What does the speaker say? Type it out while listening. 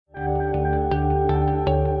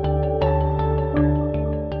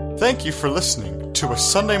Thank you for listening to a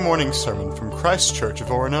Sunday morning sermon from Christ Church of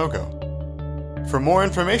Oronogo. For more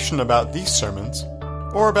information about these sermons,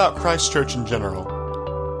 or about Christ Church in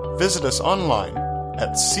general, visit us online at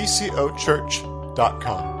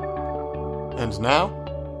ccochurch.com. And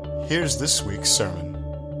now, here's this week's sermon.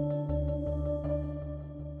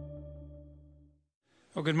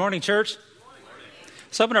 Well, good morning, church.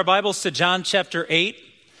 Let's open our Bibles to John chapter 8.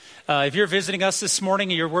 If you're visiting us this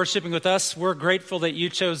morning and you're worshiping with us, we're grateful that you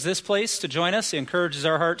chose this place to join us. It encourages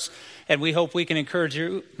our hearts, and we hope we can encourage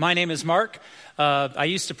you. My name is Mark. I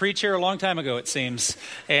used to preach here a long time ago, it seems.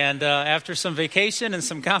 And after some vacation and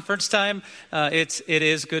some conference time, it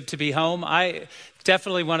is good to be home. I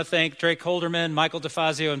definitely want to thank Drake Holderman, Michael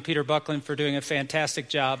DeFazio, and Peter Buckland for doing a fantastic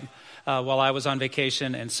job while I was on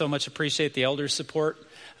vacation, and so much appreciate the elders' support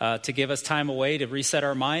to give us time away to reset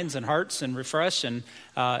our minds and hearts and refresh. And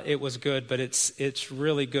it was good, but it's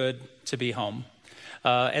really good to be home.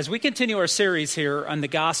 As we continue our series here on the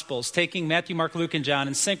Gospels, taking Matthew, Mark, Luke, and John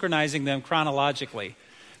and synchronizing them chronologically,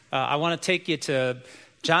 I want to take you to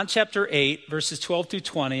John chapter 8, verses 12 through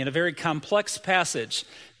 20, in a very complex passage,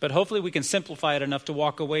 but hopefully we can simplify it enough to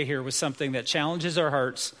walk away here with something that challenges our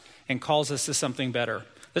hearts and calls us to something better.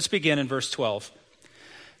 Let's begin in verse 12.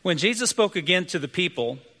 When Jesus spoke again to the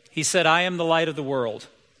people, he said, "I am the light of the world.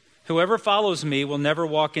 Whoever follows me will never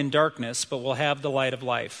walk in darkness, but will have the light of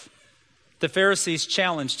life." The Pharisees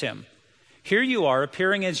challenged him. "Here you are,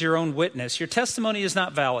 appearing as your own witness. Your testimony is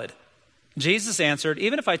not valid." Jesus answered,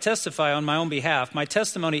 "Even if I testify on my own behalf, my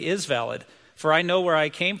testimony is valid, for I know where I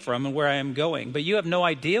came from and where I am going. But you have no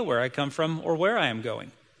idea where I come from or where I am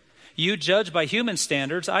going. You judge by human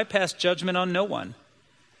standards. I pass judgment on no one.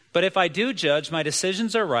 But if I do judge, my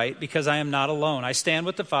decisions are right because I am not alone. I stand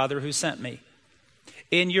with the Father who sent me.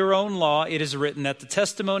 In your own law, it is written that the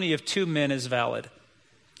testimony of two men is valid.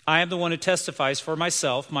 I am the one who testifies for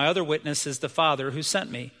myself. My other witness is the Father who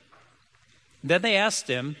sent me." Then they asked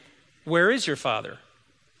him, "Where is your Father?"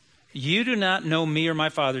 "You do not know me or my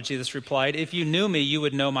Father," Jesus replied. "If you knew me, you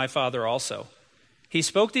would know my Father also." He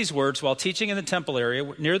spoke these words while teaching in the temple area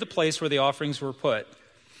near the place where the offerings were put.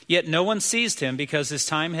 Yet no one seized him because his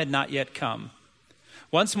time had not yet come.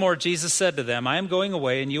 Once more, Jesus said to them, "I am going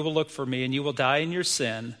away, and you will look for me, and you will die in your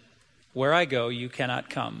sin. Where I go, you cannot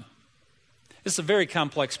come." This is a very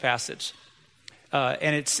complex passage,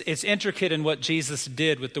 and it's intricate in what Jesus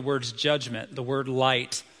did with the words judgment, the word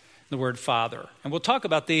light, the word Father. And we'll talk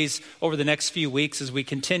about these over the next few weeks as we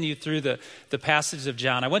continue through the passage of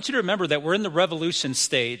John. I want you to remember that we're in the revolution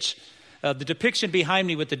stage. The depiction behind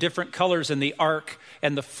me with the different colors and the arc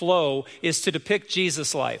and the flow is to depict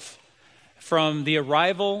Jesus' life. From the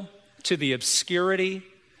arrival to the obscurity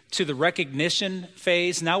to the recognition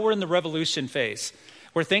phase, now we're in the revolution phase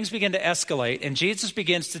where things begin to escalate and Jesus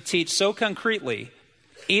begins to teach so concretely,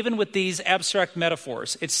 even with these abstract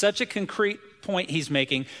metaphors. It's such a concrete point he's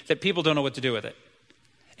making that people don't know what to do with it.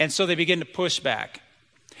 And so they begin to push back.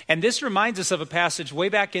 And this reminds us of a passage way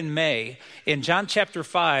back in May in John chapter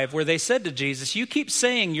 5 where they said to Jesus, "You keep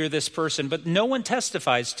saying you're this person, but no one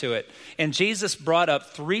testifies to it." And Jesus brought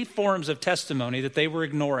up three forms of testimony that they were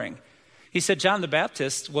ignoring. He said, "John the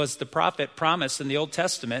Baptist was the prophet promised in the Old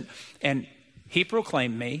Testament, and he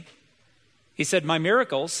proclaimed me." He said, "My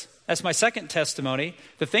miracles, that's my second testimony.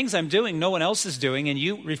 The things I'm doing, no one else is doing, and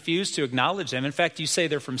you refuse to acknowledge them. In fact, you say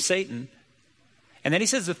they're from Satan." And then he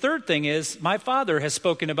says the third thing is, "My Father has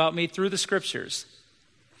spoken about me through the Scriptures."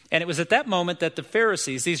 And it was at that moment that the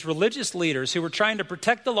Pharisees, these religious leaders who were trying to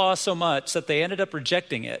protect the law so much that they ended up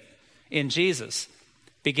rejecting it in Jesus,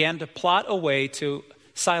 began to plot a way to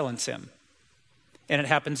silence him. And it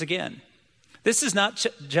happens again. This is not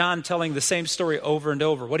John telling the same story over and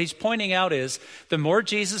over. What he's pointing out is the more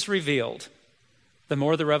Jesus revealed, the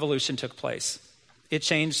more the revolution took place. It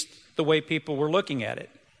changed the way people were looking at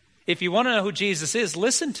it. If you want to know who Jesus is,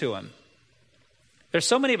 listen to him. There's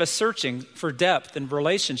so many of us searching for depth and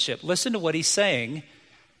relationship. Listen to what he's saying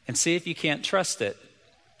and see if you can't trust it.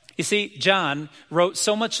 You see, John wrote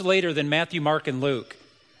so much later than Matthew, Mark, and Luke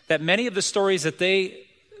that many of the stories that they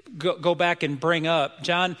go back and bring up,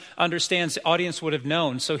 John understands the audience would have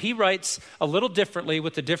known. So he writes a little differently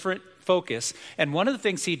with a different focus. And one of the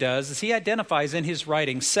things he does is he identifies in his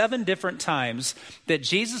writing 7 different times that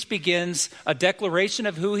Jesus begins a declaration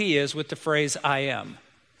of who he is with the phrase, "I am."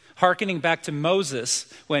 Hearkening back to Moses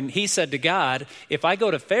when he said to God, "If I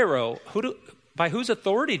go to Pharaoh, by whose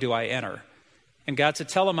authority do I enter?" And God said,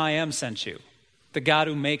 "Tell him I am sent you, the God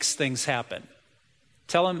who makes things happen.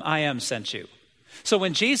 Tell him I am sent you." So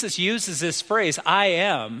when Jesus uses this phrase, "I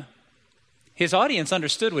am," his audience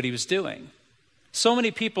understood what he was doing. So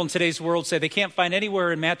many people in today's world say they can't find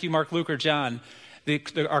anywhere in Matthew, Mark, Luke, or John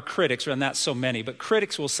our critics, or not so many, but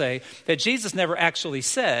critics will say that Jesus never actually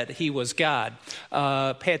said he was God.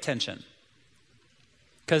 Pay attention.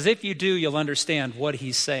 Because if you do, you'll understand what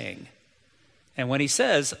he's saying. And when he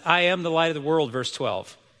says, I am the light of the world, verse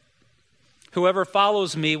 12, whoever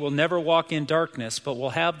follows me will never walk in darkness, but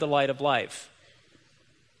will have the light of life.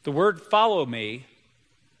 The word follow me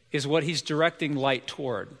is what he's directing light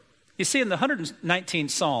toward. You see, in the 119th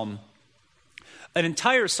Psalm, an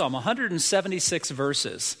entire psalm, 176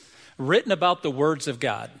 verses, written about the words of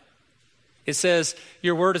God. It says,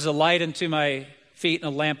 your word is a light unto my feet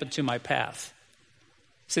and a lamp unto my path.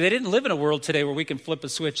 See, they didn't live in a world today where we can flip a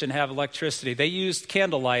switch and have electricity. They used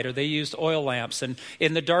candlelight or they used oil lamps. And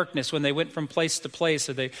in the darkness, when they went from place to place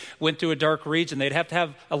or they went through a dark region, they'd have to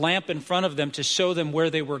have a lamp in front of them to show them where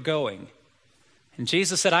they were going. And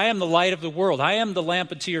Jesus said, I am the light of the world. I am the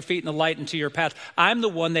lamp unto your feet and the light unto your path. I'm the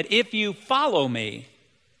one that if you follow me,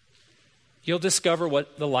 you'll discover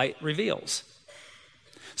what the light reveals.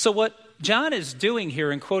 So what John is doing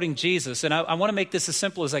here in quoting Jesus, and I want to make this as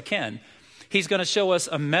simple as I can, he's going to show us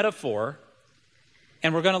a metaphor,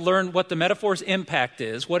 and we're going to learn what the metaphor's impact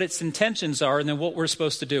is, what its intentions are, and then what we're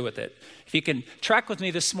supposed to do with it. If you can track with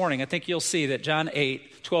me this morning, I think you'll see that John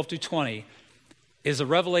 8, 12 through 20 is a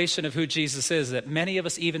revelation of who Jesus is that many of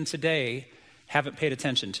us even today haven't paid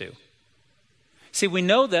attention to. See, we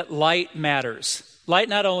know that light matters. Light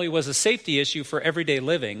not only was a safety issue for everyday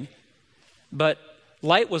living, but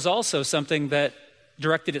light was also something that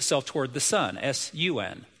directed itself toward the sun,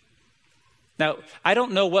 S-U-N. Now, I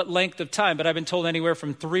don't know what length of time, but I've been told anywhere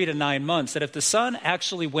from 3 to 9 months that if the sun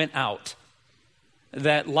actually went out,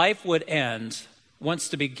 that life would end once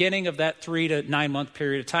the beginning of that 3 to 9 month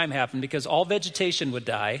period of time happened, because all vegetation would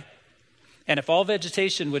die. And if all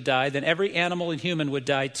vegetation would die, then every animal and human would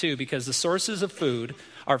die too, because the sources of food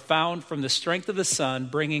are found from the strength of the sun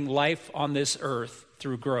bringing life on this earth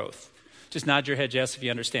through growth. Just nod your head yes if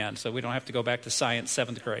you understand, so we don't have to go back to science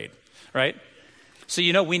 7th grade, right? So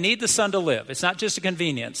you know we need the sun to live. It's not just a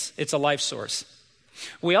convenience, it's a life source.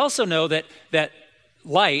 We also know that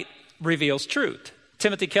light reveals truth.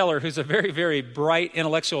 Timothy Keller, who's a very, very bright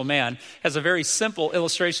intellectual man, has a very simple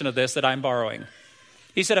illustration of this that I'm borrowing.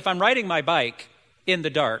 He said, if I'm riding my bike in the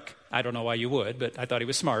dark, I don't know why you would, but I thought he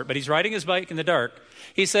was smart, but he's riding his bike in the dark.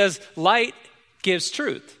 He says, light gives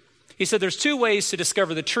truth. He said, there's 2 ways to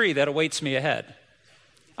discover the tree that awaits me ahead.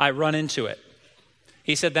 I run into it.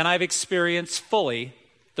 He said, then I've experienced fully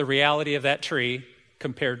the reality of that tree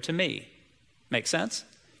compared to me. Make sense?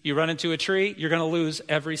 You run into a tree, you're going to lose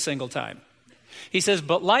every single time. He says,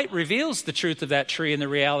 but light reveals the truth of that tree and the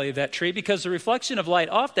reality of that tree, because the reflection of light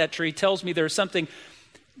off that tree tells me there's something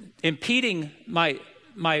impeding my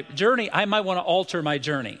journey. I might want to alter my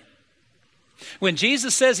journey. When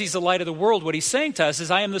Jesus says he's the light of the world, what he's saying to us is,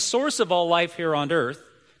 I am the source of all life here on earth,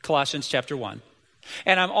 Colossians chapter 1.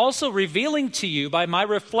 And I'm also revealing to you by my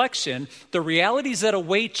reflection the realities that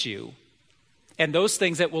await you and those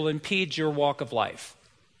things that will impede your walk of life.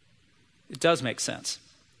 It does make sense.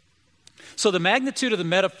 So the magnitude of the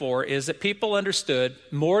metaphor is that people understood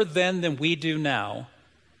more then than we do now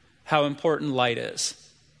how important light is.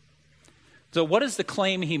 So what is the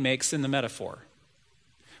claim he makes in the metaphor?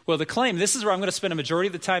 Well, the claim, this is where I'm going to spend a majority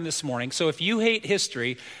of the time this morning. So if you hate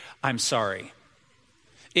history, I'm sorry.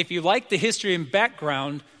 If you like the history and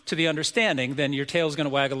background to the understanding, then your tail's going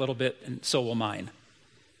to wag a little bit, and so will mine.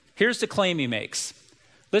 Here's the claim he makes.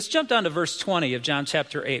 Let's jump down to verse 20 of John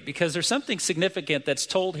chapter 8, because there's something significant that's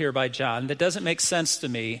told here by John that doesn't make sense to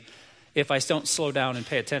me if I don't slow down and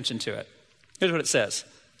pay attention to it. Here's what it says.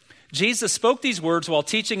 Jesus spoke these words while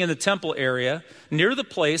teaching in the temple area near the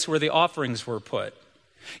place where the offerings were put.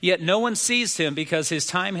 Yet no one seized him because his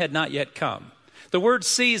time had not yet come. The word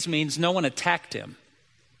seized means no one attacked him.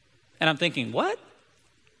 And I'm thinking, what?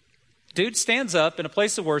 Dude stands up in a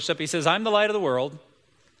place of worship. He says, I'm the light of the world.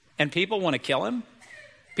 And people want to kill him?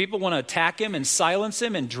 People want to attack him and silence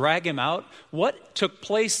him and drag him out? What took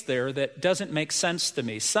place there that doesn't make sense to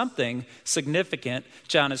me? Something significant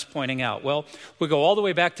John is pointing out. Well, we go all the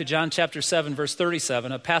way back to John chapter 7, verse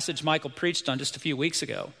 37, a passage Michael preached on just a few weeks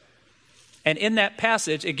ago. And in that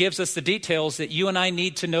passage, it gives us the details that you and I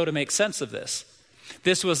need to know to make sense of this.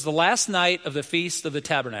 This was the last night of the Feast of the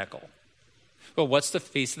Tabernacle. Well, what's the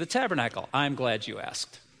Feast of the Tabernacle? I'm glad you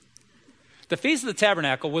asked. The Feast of the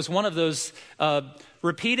Tabernacle was one of those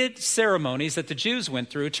repeated ceremonies that the Jews went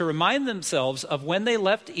through to remind themselves of when they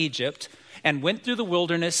left Egypt and went through the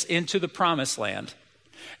wilderness into the Promised Land.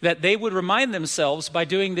 That they would remind themselves by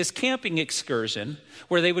doing this camping excursion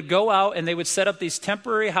where they would go out and they would set up these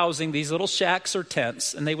temporary housing, these little shacks or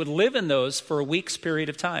tents, and they would live in those for a week's period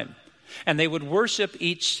of time. And they would worship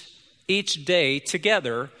each each day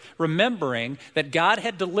together, remembering that God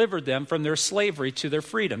had delivered them from their slavery to their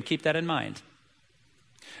freedom. Keep that in mind.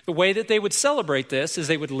 The way that they would celebrate this is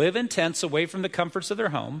they would live in tents away from the comforts of their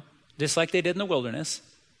home, just like they did in the wilderness.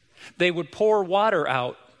 They would pour water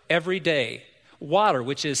out every day, water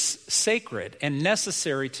which is sacred and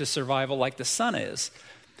necessary to survival like the sun is.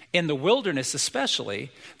 In the wilderness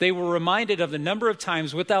especially, they were reminded of the number of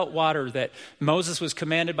times without water that Moses was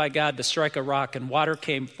commanded by God to strike a rock and water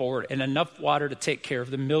came forward and enough water to take care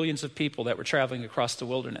of the millions of people that were traveling across the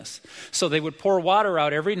wilderness. So they would pour water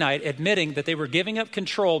out every night, admitting that they were giving up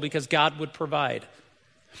control because God would provide.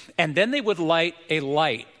 And then they would light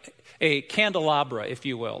a candelabra, if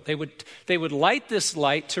you will. They would light this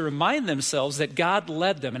light to remind themselves that God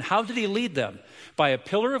led them. And how did he lead them? By a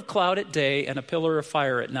pillar of cloud at day and a pillar of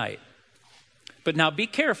fire at night. But now be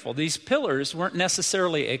careful. These pillars weren't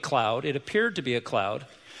necessarily a cloud. It appeared to be a cloud,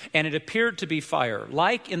 and it appeared to be fire.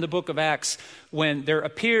 Like in the book of Acts, when there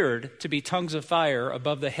appeared to be tongues of fire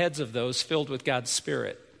above the heads of those filled with God's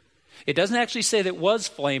Spirit. It doesn't actually say that it was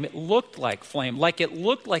flame. It looked like flame, like it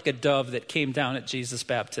looked like a dove that came down at Jesus'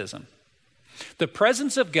 baptism. The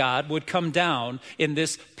presence of God would come down in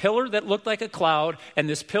this pillar that looked like a cloud and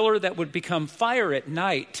this pillar that would become fire at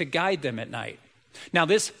night to guide them at night. Now,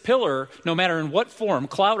 this pillar, no matter in what form,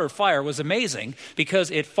 cloud or fire, was amazing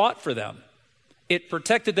because it fought for them. It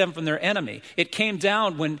protected them from their enemy. It came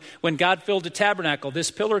down when God filled the tabernacle.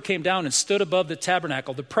 This pillar came down and stood above the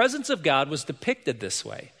tabernacle. The presence of God was depicted this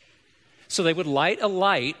way. So they would light a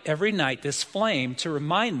light every night, this flame, to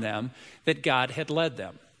remind them that God had led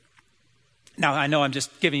them. Now, I know I'm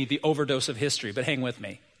just giving you the overdose of history, but hang with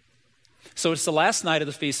me. So it's the last night of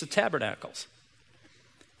the Feast of Tabernacles.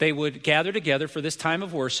 They would gather together for this time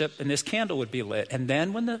of worship, and this candle would be lit. And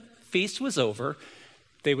then when the feast was over,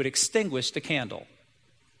 they would extinguish the candle.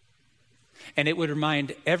 And it would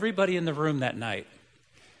remind everybody in the room that night,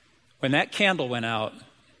 when that candle went out,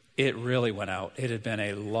 it really went out. It had been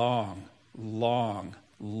a long, long,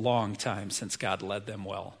 long time since God led them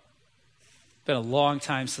well. It's been a long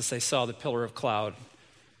time since they saw the pillar of cloud.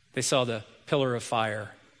 They saw the pillar of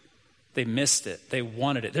fire. They missed it. They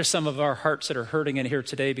wanted it. There's some of our hearts that are hurting in here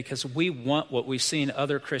today because we want what we've seen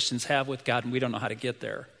other Christians have with God, and we don't know how to get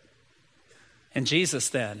there. And Jesus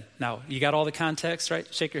then, now you got all the context, right?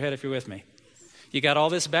 Shake your head if you're with me. You got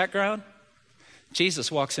all this background?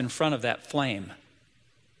 Jesus walks in front of that flame,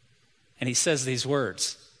 and he says these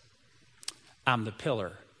words, I'm the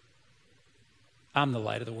pillar. I'm the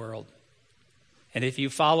light of the world. And if you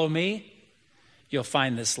follow me, you'll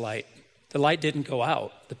find this light. The light didn't go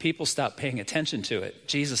out. The people stopped paying attention to it.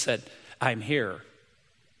 Jesus said, I'm here.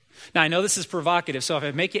 Now, I know this is provocative, so if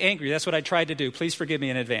I make you angry, that's what I tried to do. Please forgive me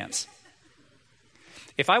in advance.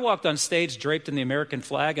 If I walked on stage draped in the American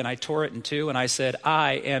flag and I tore it in two and I said,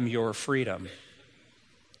 I am your freedom,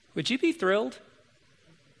 would you be thrilled?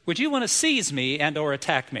 Would you want to seize me and or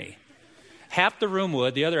attack me? Half the room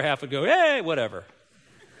would. The other half would go, hey, whatever.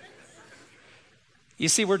 You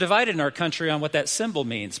see, we're divided in our country on what that symbol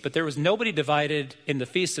means, but there was nobody divided in the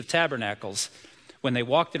Feast of Tabernacles when they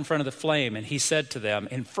walked in front of the flame, and he said to them,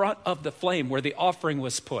 in front of the flame where the offering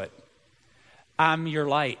was put, I'm your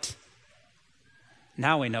light.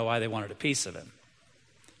 Now we know why they wanted a piece of him.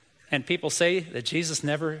 And people say that Jesus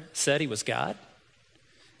never said he was God.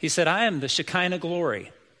 He said, I am the Shekinah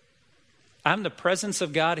glory. I'm the presence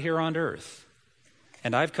of God here on earth,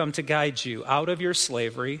 and I've come to guide you out of your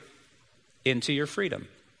slavery into your freedom.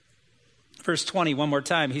 Verse 20, one more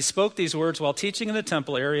time. He spoke these words while teaching in the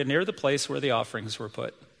temple area near the place where the offerings were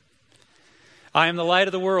put. I am the light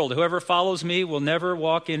of the world. Whoever follows me will never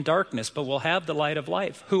walk in darkness, but will have the light of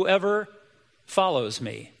life. Whoever follows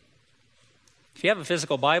me. If you have a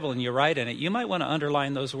physical Bible and you write in it, you might want to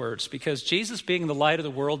underline those words, because Jesus being the light of the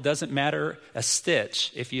world doesn't matter a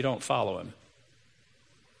stitch if you don't follow him.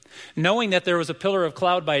 Knowing that there was a pillar of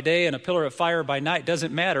cloud by day and a pillar of fire by night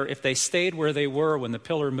doesn't matter if they stayed where they were when the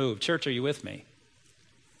pillar moved. Church, are you with me?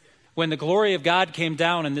 When the glory of God came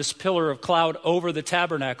down in this pillar of cloud over the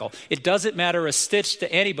tabernacle, it doesn't matter a stitch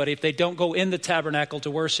to anybody if they don't go in the tabernacle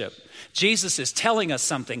to worship. Jesus is telling us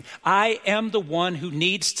something. I am the one who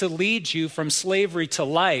needs to lead you from slavery to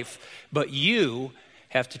life, but you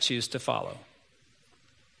have to choose to follow.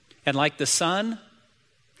 And like the sun,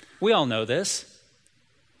 we all know this.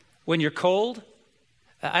 When you're cold,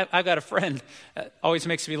 I've got a friend, always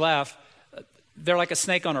makes me laugh. They're like a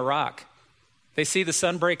snake on a rock. They see the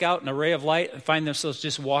sun break out in a ray of light and find themselves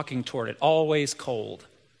just walking toward it, always cold,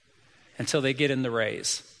 until they get in the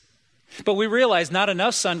rays. But we realize not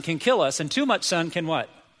enough sun can kill us, and too much sun can what?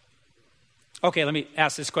 Okay, let me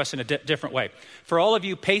ask this question a different way. For all of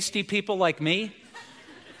you pasty people like me,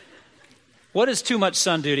 What does too much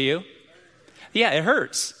sun do to you? Yeah, it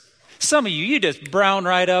hurts. Some of you just brown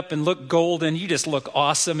right up and look golden. You just look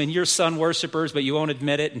awesome, and you're sun worshipers, but you won't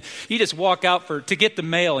admit it. And you just walk out to get the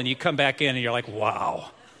mail, and you come back in, and you're like, wow.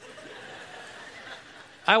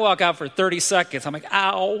 I walk out for 30 seconds. I'm like,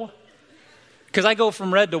 ow. Because I go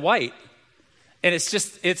from red to white. And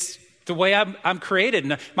it's the way I'm created.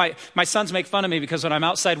 And my sons make fun of me because when I'm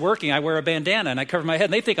outside working, I wear a bandana, and I cover my head.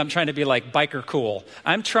 And they think I'm trying to be like biker cool.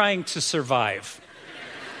 I'm trying to survive.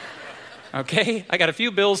 Okay? I got a few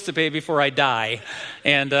bills to pay before I die,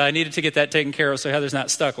 and I needed to get that taken care of so Heather's not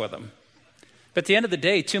stuck with them. But at the end of the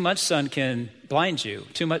day, too much sun can blind you.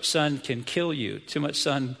 Too much sun can kill you. Too much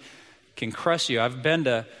sun can crush you. I've been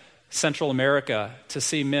to Central America to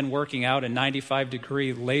see men working out in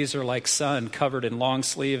 95-degree laser-like sun covered in long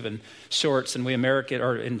sleeve and shorts, and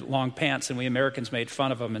in long pants, and we Americans made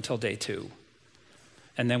fun of them until day 2.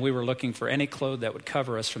 And then we were looking for any clothes that would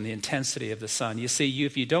cover us from the intensity of the sun. You see,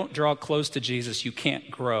 if you don't draw close to Jesus, you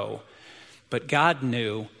can't grow. But God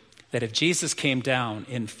knew that if Jesus came down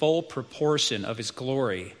in full proportion of his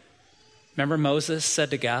glory, remember Moses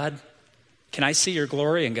said to God, "Can I see your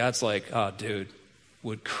glory?" And God's like, "Oh, dude,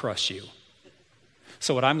 would crush you.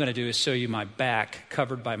 So what I'm going to do is show you my back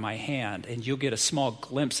covered by my hand, and you'll get a small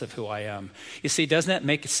glimpse of who I am." You see, doesn't that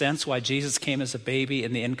make sense why Jesus came as a baby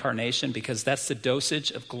in the incarnation? Because that's the dosage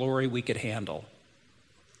of glory we could handle.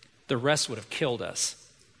 The rest would have killed us.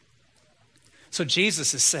 So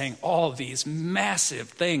Jesus is saying all of these massive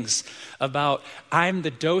things about, I'm the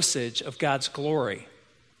dosage of God's glory.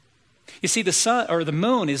 You see, the sun or the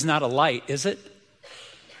moon is not a light, is it?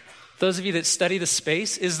 Those of you that study the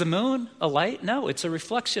space, is the moon a light? No, it's a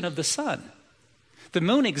reflection of the sun. The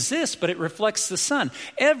moon exists, but it reflects the sun.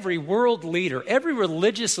 Every world leader, every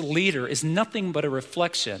religious leader is nothing but a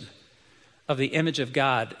reflection of the image of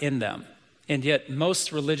God in them. And yet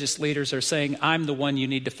most religious leaders are saying, I'm the one you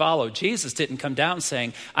need to follow. Jesus didn't come down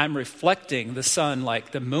saying, I'm reflecting the sun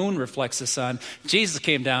like the moon reflects the sun. Jesus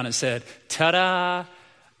came down and said, ta-da,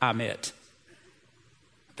 I'm it.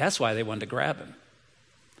 That's why they wanted to grab him.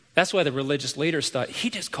 That's why the religious leaders thought he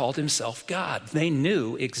just called himself God. They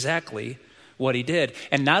knew exactly what he did.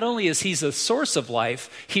 And not only is he the source of life,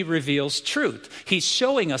 he reveals truth. He's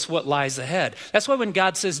showing us what lies ahead. That's why when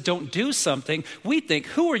God says don't do something, we think,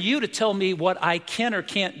 who are you to tell me what I can or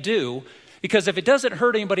can't do? Because if it doesn't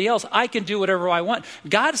hurt anybody else, I can do whatever I want.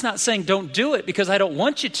 God's not saying don't do it because I don't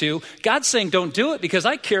want you to. God's saying don't do it because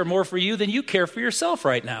I care more for you than you care for yourself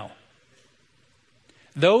right now.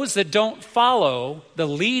 Those that don't follow the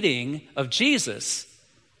leading of Jesus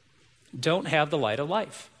don't have the light of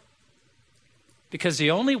life. Because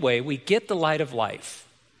the only way we get the light of life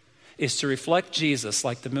is to reflect Jesus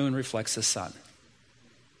like the moon reflects the sun.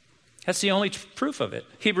 That's the only proof of it.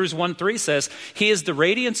 Hebrews 1:3 says, he is the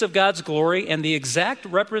radiance of God's glory and the exact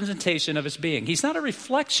representation of his being. He's not a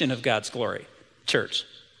reflection of God's glory, church.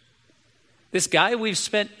 This guy we've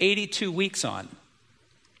spent 82 weeks on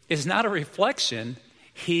is not a reflection.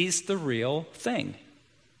 He's the real thing.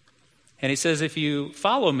 And he says, if you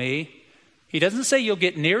follow me, he doesn't say you'll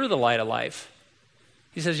get near the light of life.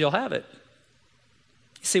 He says you'll have it.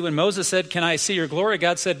 You see, when Moses said, can I see your glory?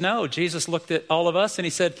 God said no. Jesus looked at all of us and he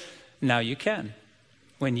said, now you can.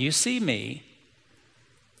 When you see me,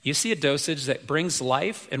 you see a dosage that brings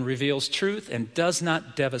life and reveals truth and does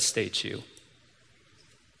not devastate you. In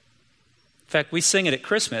fact, we sing it at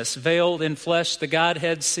Christmas, veiled in flesh, the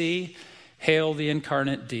Godhead see, hail the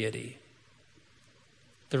incarnate deity.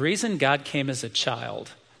 The reason God came as a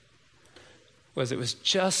child was it was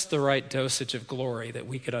just the right dosage of glory that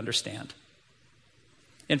we could understand.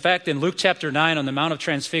 In fact, in Luke chapter 9 on the Mount of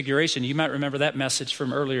Transfiguration, you might remember that message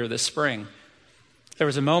from earlier this spring. There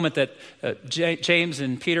was a moment that James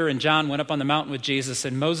and Peter and John went up on the mountain with Jesus,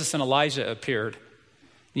 and Moses and Elijah appeared.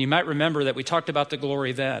 And you might remember that we talked about the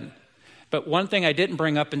glory then. But one thing I didn't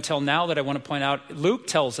bring up until now that I want to point out, Luke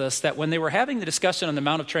tells us that when they were having the discussion on the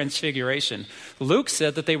Mount of Transfiguration, Luke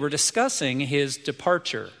said that they were discussing his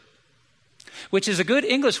departure, which is a good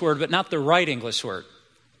English word, but not the right English word.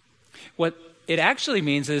 What it actually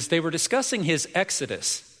means is they were discussing his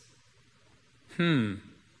exodus.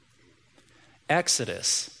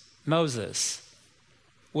 Exodus, Moses,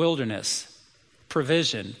 wilderness,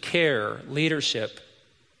 provision, care, leadership,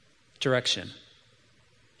 direction.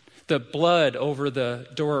 The blood over the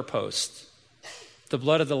doorpost, the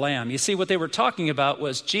blood of the lamb. You see, what they were talking about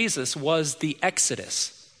was Jesus was the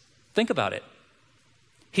exodus. Think about it.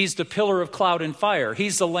 He's the pillar of cloud and fire.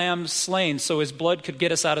 He's the lamb slain so his blood could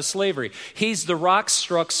get us out of slavery. He's the rock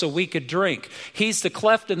struck so we could drink. He's the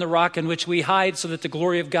cleft in the rock in which we hide so that the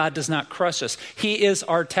glory of God does not crush us. He is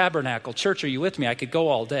our tabernacle. Church, are you with me? I could go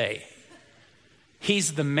all day.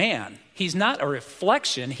 He's the man. He's not a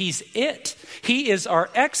reflection. He's it. He is our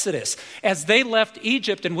Exodus. As they left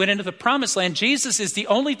Egypt and went into the promised land, Jesus is the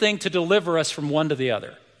only thing to deliver us from one to the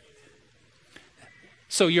other.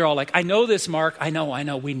 So you're all like, I know this, Mark. I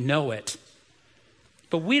know, we know it.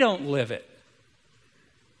 But we don't live it.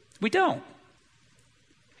 We don't.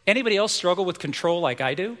 Anybody else struggle with control like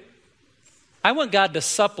I do? I want God to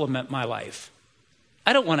supplement my life.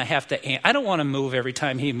 I don't want to move every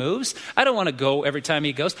time he moves. I don't want to go every time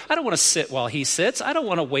he goes. I don't want to sit while he sits. I don't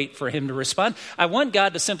want to wait for him to respond. I want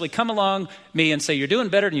God to simply come along me and say, you're doing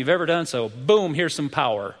better than you've ever done, so boom, here's some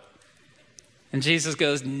power. And Jesus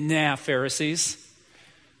goes, nah, Pharisees.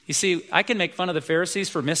 You see, I can make fun of the Pharisees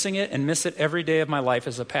for missing it and miss it every day of my life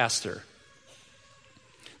as a pastor.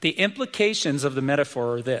 The implications of the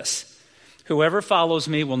metaphor are this: whoever follows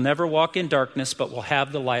me will never walk in darkness, but will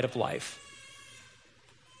have the light of life.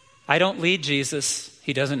 I don't lead Jesus.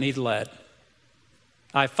 He doesn't need led.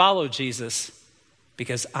 I follow Jesus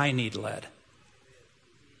because I need led.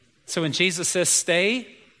 So when Jesus says stay,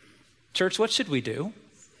 church, what should we do?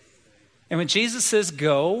 And when Jesus says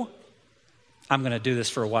go, I'm going to do this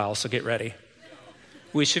for a while, so get ready.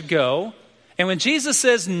 We should go. And when Jesus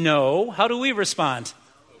says no, how do we respond?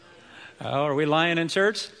 Oh, are we lying in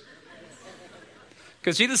church?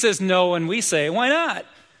 Because Jesus says no and we say, why not?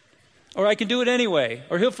 Or I can do it anyway,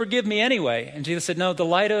 or he'll forgive me anyway. And Jesus said, no, the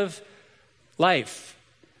light of life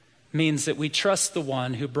means that we trust the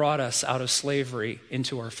one who brought us out of slavery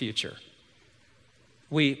into our future.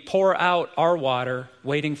 We pour out our water,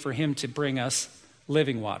 waiting for him to bring us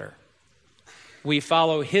living water. We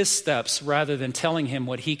follow his steps rather than telling him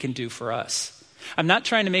what he can do for us. I'm not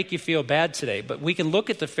trying to make you feel bad today, but we can look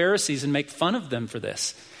at the Pharisees and make fun of them for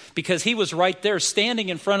this. Because he was right there standing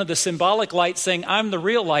in front of the symbolic light saying, I'm the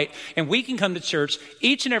real light. And we can come to church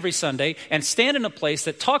each and every Sunday and stand in a place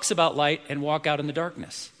that talks about light and walk out in the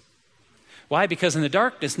darkness. Why? Because in the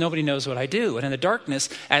darkness, nobody knows what I do. And in the darkness,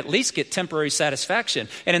 I at least get temporary satisfaction.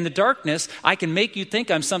 And in the darkness, I can make you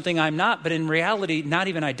think I'm something I'm not, but in reality, not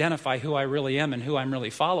even identify who I really am and who I'm really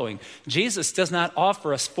following. Jesus does not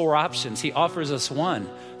offer us 4 options. He offers us one.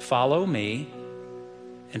 Follow me,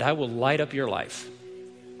 and I will light up your life.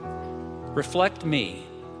 Reflect me.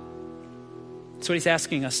 That's what he's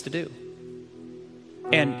asking us to do.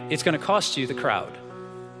 And it's going to cost you the crowd.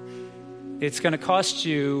 It's going to cost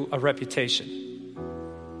you a reputation.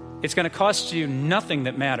 It's going to cost you nothing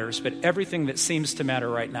that matters, but everything that seems to matter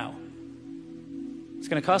right now. It's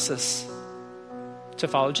going to cost us to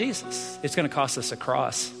follow Jesus. It's going to cost us a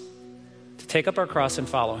cross. To take up our cross and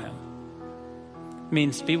follow him. It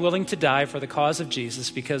means be willing to die for the cause of Jesus,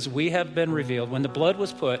 because we have been revealed. When the blood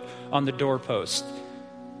was put on the doorpost,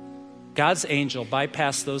 God's angel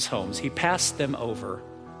bypassed those homes. He passed them over.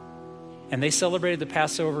 And they celebrated the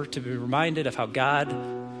Passover to be reminded of how God,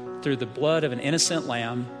 through the blood of an innocent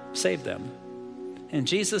lamb, saved them. And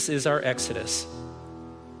Jesus is our Exodus.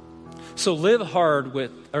 So live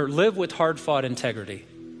with hard-fought integrity.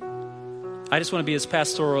 I just want to be as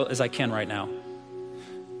pastoral as I can right now.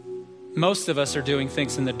 Most of us are doing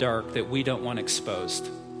things in the dark that we don't want exposed.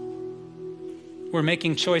 We're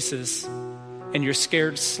making choices, and you're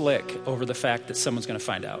scared slick over the fact that someone's going to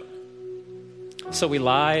find out. So we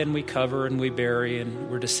lie and we cover and we bury and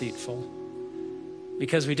we're deceitful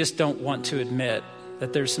because we just don't want to admit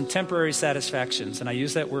that there's some temporary satisfactions. And I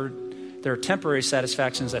use that word. There are temporary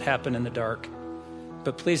satisfactions that happen in the dark,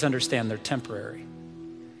 but please understand they're temporary.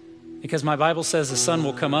 Because my Bible says the sun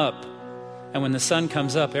will come up, and when the sun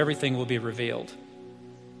comes up, everything will be revealed.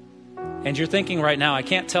 And you're thinking right now, I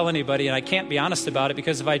can't tell anybody and I can't be honest about it,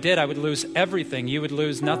 because if I did, I would lose everything. You would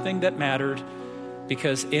lose nothing that mattered,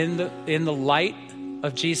 because in the light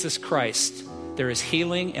of Jesus Christ, there is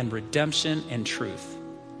healing and redemption and truth.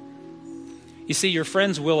 You see, your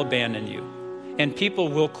friends will abandon you, and people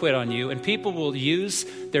will quit on you, and people will use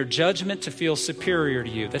their judgment to feel superior to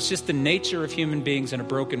you. That's just the nature of human beings in a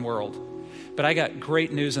broken world. But I got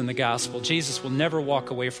great news in the gospel. Jesus will never walk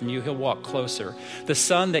away from you. He'll walk closer. The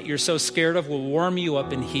sun that you're so scared of will warm you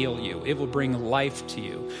up and heal you. It will bring life to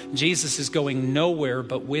you. Jesus is going nowhere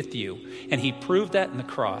but with you. And he proved that in the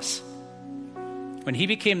cross. When he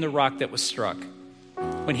became the rock that was struck,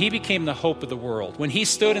 when he became the hope of the world, when he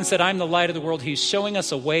stood and said, I'm the light of the world, he's showing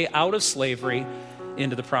us a way out of slavery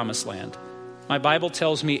into the promised land. My Bible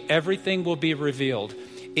tells me everything will be revealed.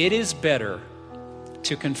 It is better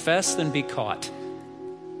to confess than be caught.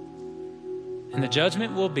 And the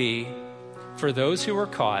judgment will be for those who were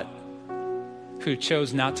caught, who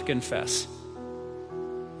chose not to confess.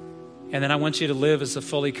 And then I want you to live as a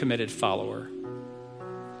fully committed follower.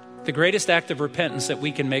 The greatest act of repentance that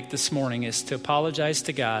we can make this morning is to apologize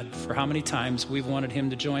to God for how many times we've wanted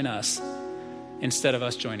him to join us instead of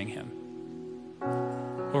us joining him.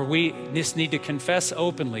 Or we just need to confess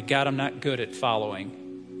openly, God, I'm not good at following.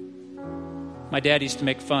 My dad used to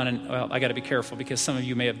make fun, and well, I got to be careful because some of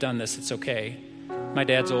you may have done this. It's okay. My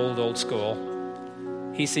dad's old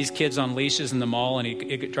school. He sees kids on leashes in the mall, and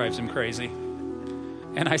it drives him crazy.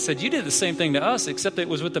 And I said, you did the same thing to us, except it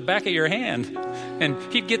was with the back of your hand. And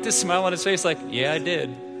he'd get this smile on his face like, yeah, I did.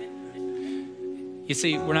 You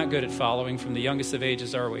see, we're not good at following from the youngest of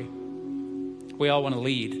ages, are we? We all want to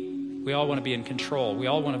lead. We all want to be in control. We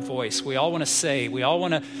all want to voice. We all want to say. We all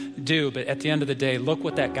want to do. But at the end of the day, look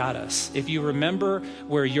what that got us. If you remember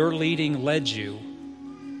where your leading led you,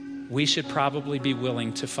 we should probably be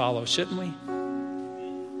willing to follow, shouldn't we?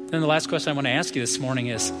 Then the last question I want to ask you this morning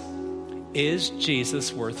is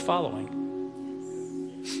Jesus worth following?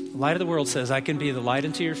 The light of the world says, I can be the light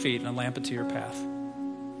unto your feet and a lamp unto your path.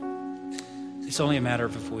 It's only a matter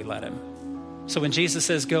of if we let him. So when Jesus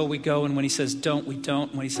says go, we go. And when he says don't, we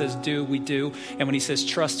don't. When he says do, we do. And when he says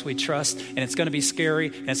trust, we trust. And it's going to be scary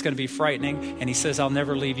and it's going to be frightening. And he says, I'll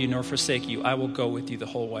never leave you nor forsake you. I will go with you the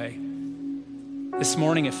whole way. This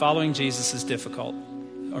morning, if following Jesus is difficult,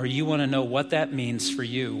 or you want to know what that means for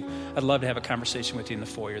you, I'd love to have a conversation with you in the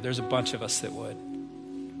foyer. There's a bunch of us that would.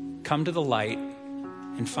 Come to the light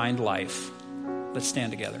and find life. Let's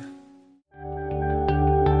stand together.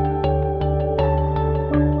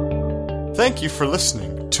 Thank you for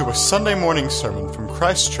listening to a Sunday morning sermon from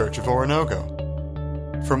Christ Church of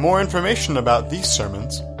Oronogo. For more information about these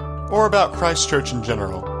sermons, or about Christ Church in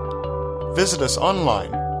general, visit us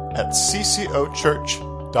online at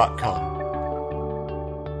ccochurch.com.